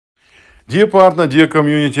Dear partner, dear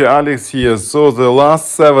community, Alex here. So the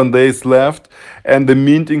last 7 days left and the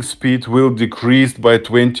minting speed will decrease by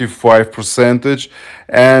 25%.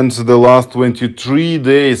 And the last 23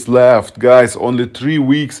 days left, guys, only 3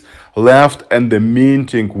 weeks left and the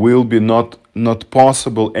minting will be not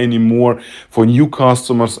possible anymore for new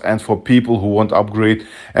customers and for people who want to upgrade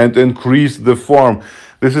and increase the farm.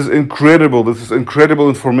 This is incredible. This is incredible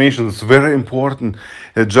information. It's very important.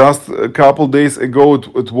 Just a couple days ago,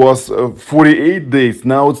 it was 48 days.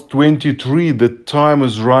 Now it's 23. The time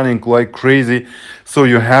is running like crazy. So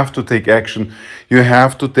you have to take action. You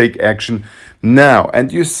have to take action now.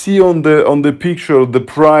 And you see on the picture, the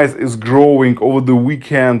price is growing over the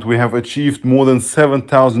weekend. We have achieved more than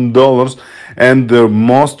 $7,000, and the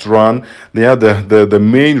most run, the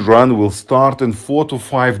main run will start in 4 to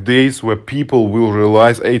 5 days, where people will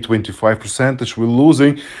realize, hey, 25% we're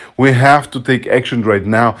losing. We have to take action right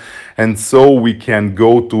now, and so we can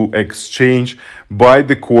go to exchange, buy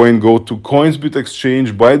the coin, go to Coinsbit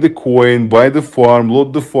exchange, buy the coin, buy the farm,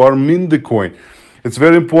 load the farm, mint the coin. It's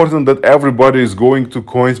very important that everybody is going to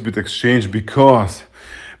Coinsbit exchange because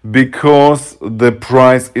the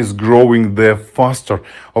price is growing there faster.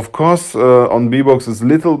 Of course, on Bbox it's a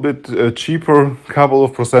little bit cheaper, couple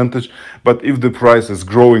of percentage, but if the price is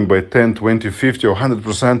growing by 10, 20, 50 or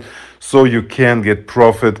 100%, so you can get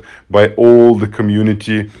profit by all the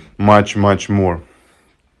community much more.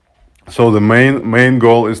 So the main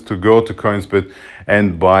goal is to go to Coinsbit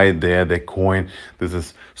and buy there the coin. This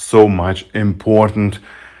is so much important.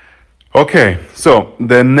 Okay, so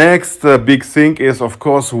the next big thing is, of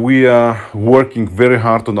course, we are working very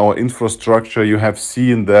hard on our infrastructure. You have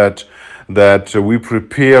seen that we're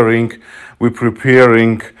preparing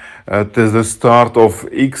to the start of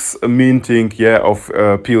X minting, of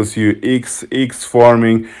plcux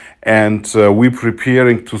farming, and we're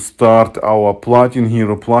preparing to start our Platin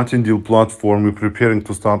Hero, Platin Deal platform. We're preparing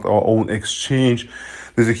to start our own exchange.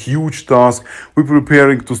 There's a huge task. We're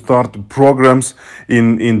preparing to start programs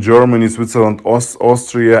in Germany, Switzerland,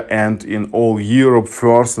 Austria, and in all Europe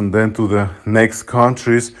first, and then to the next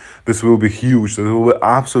countries. This will be huge. It will be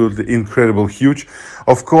absolutely incredible, huge.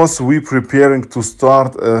 Of course, we're preparing to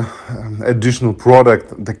start additional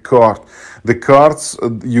product, the card. The cards,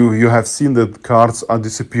 you have seen that cards are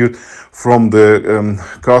disappeared from the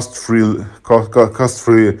cost-free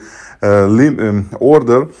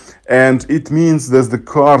order, and it means that the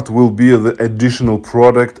card will be the additional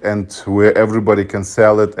product, and where everybody can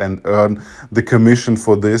sell it and earn the commission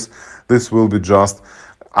for this. This will be just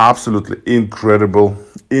absolutely incredible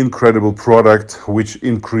product, which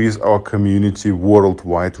increase our community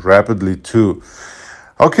worldwide rapidly too.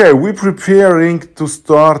 Okay, we're preparing to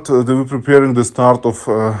start. We're preparing the start of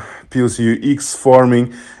plcux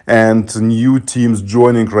farming, and new teams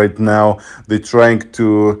joining right now. They're trying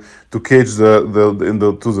to catch to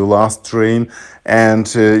the last train, and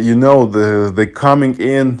they're coming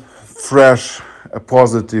in fresh,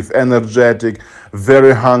 positive, energetic,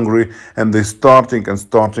 very hungry, and they're starting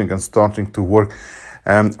to work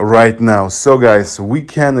right now. So guys, we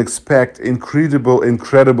can expect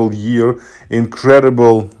incredible year,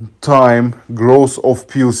 incredible time, growth of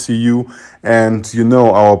plcu, and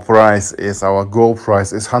our goal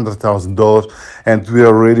price is $100,000, and we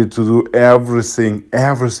are ready to do everything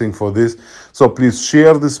for this. So please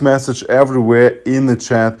share this message everywhere in the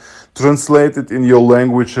chat, translate it in your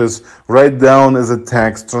languages, write down as a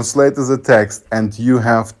text, translate as a text, and you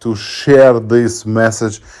have to share this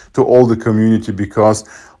message to all the community, because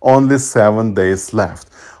only 7 days left.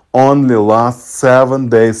 Only last 7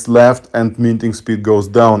 days left, and minting speed goes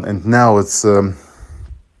down, and now it's the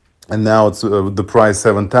price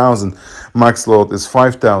 7,000, max load is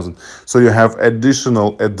 5,000. So you have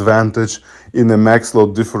additional advantage in the max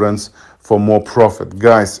load difference for more profit.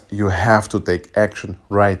 Guys, you have to take action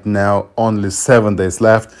right now. Only 7 days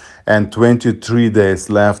left and 23 days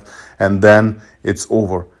left, and then it's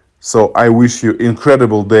over. So I wish you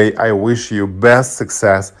incredible day. I wish you best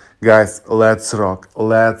success. Guys, let's rock.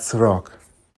 Let's rock.